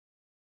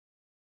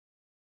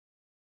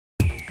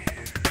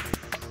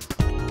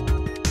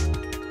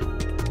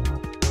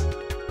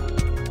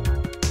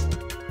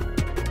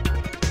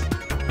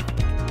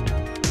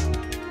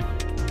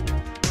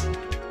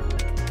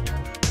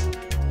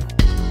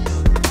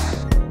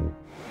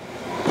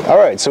All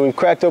right, so we've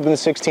cracked open the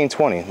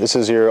 1620. This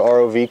is your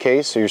Rov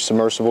case, or your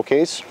submersible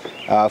case.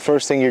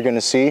 First thing you're going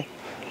to see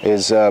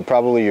is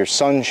probably your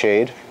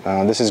sunshade.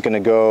 This is going to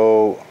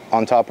go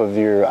on top of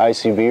your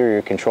ICB or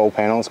your control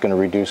panel. It's going to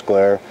reduce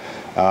glare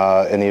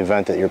in the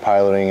event that you're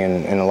piloting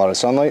in a lot of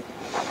sunlight.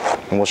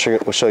 And we'll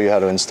show you how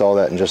to install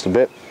that in just a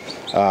bit.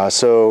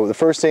 So the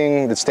first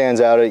thing that stands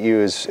out at you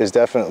is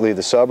definitely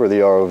the sub, or the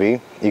Rov.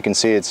 You can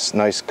see it's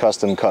nice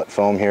custom cut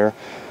foam here.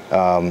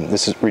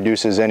 This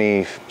reduces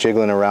any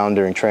jiggling around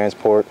during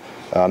transport,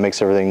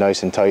 makes everything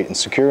nice and tight and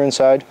secure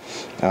inside,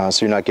 so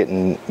you're not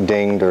getting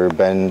dinged or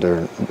bent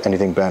or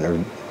anything bent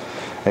or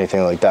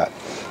anything like that.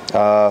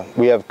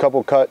 We have a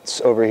couple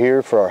cuts over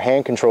here for our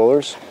hand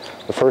controllers.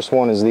 The first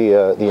one is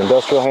the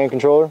industrial hand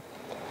controller.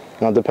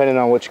 Now, depending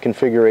on which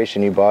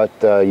configuration you bought,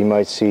 you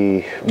might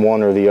see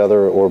one or the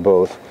other or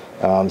both.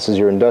 This is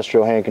your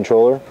industrial hand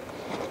controller.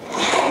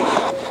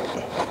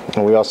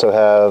 And we also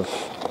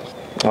have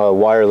a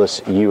wireless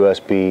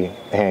USB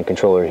hand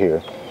controller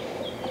here.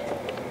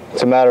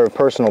 It's a matter of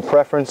personal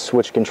preference,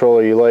 which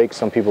controller you like.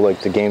 Some people like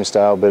the game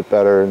style a bit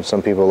better, and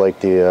some people like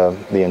the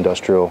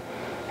industrial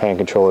hand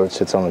controller that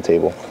sits on the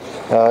table.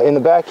 In the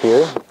back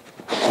here,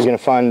 you're going to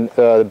find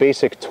the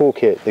basic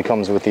toolkit that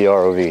comes with the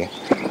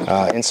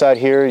Rov. Inside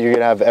here, you're going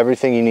to have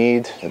everything you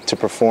need to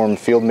perform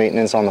field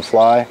maintenance on the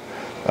fly,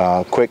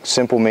 quick,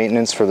 simple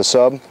maintenance for the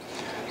sub.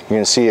 You're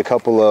going to see a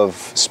couple of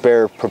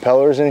spare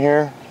propellers in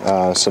here,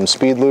 some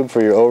speed lube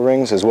for your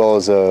O-rings, as well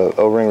as a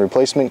O-ring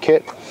replacement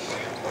kit,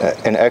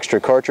 an extra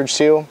cartridge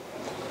seal.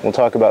 We'll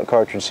talk about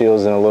cartridge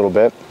seals in a little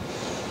bit.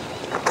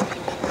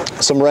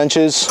 Some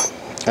wrenches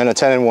and a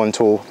 10-in-1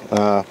 tool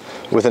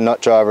with a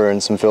nut driver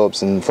and some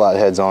Phillips and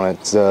flatheads on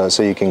it,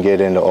 so you can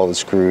get into all the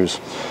screws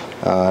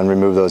and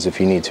remove those if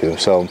you need to.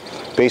 So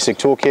basic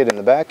toolkit in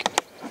the back.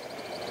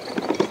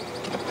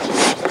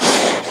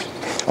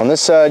 On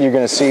this side, you're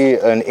going to see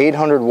an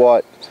 800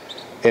 watt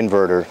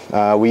inverter.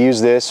 We use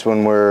this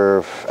when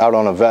we're out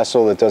on a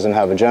vessel that doesn't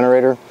have a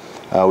generator.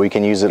 We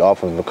can use it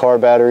off of a car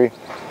battery.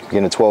 You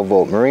get a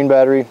 12-volt marine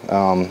battery.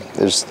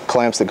 There's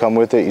clamps that come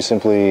with it. You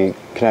simply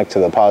connect to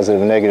the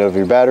positive and negative of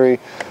your battery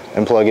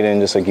and plug it in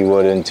just like you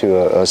would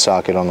into a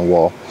socket on the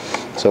wall.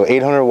 So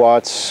 800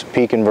 watts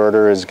peak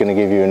inverter is going to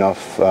give you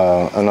enough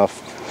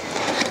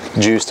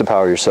juice to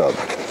power your sub.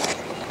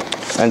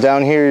 And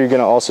down here you're going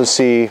to also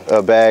see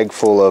a bag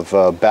full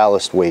of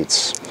ballast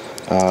weights.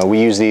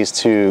 We use these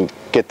to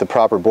get the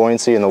proper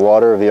buoyancy in the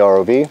water of the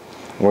Rov. And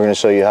we're going to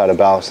show you how to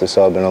ballast the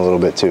sub in a little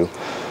bit too.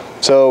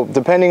 So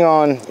depending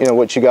on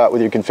what you got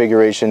with your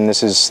configuration,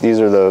 these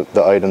are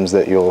the items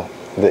that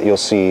you'll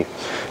see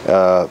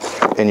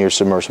in your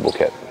submersible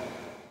kit.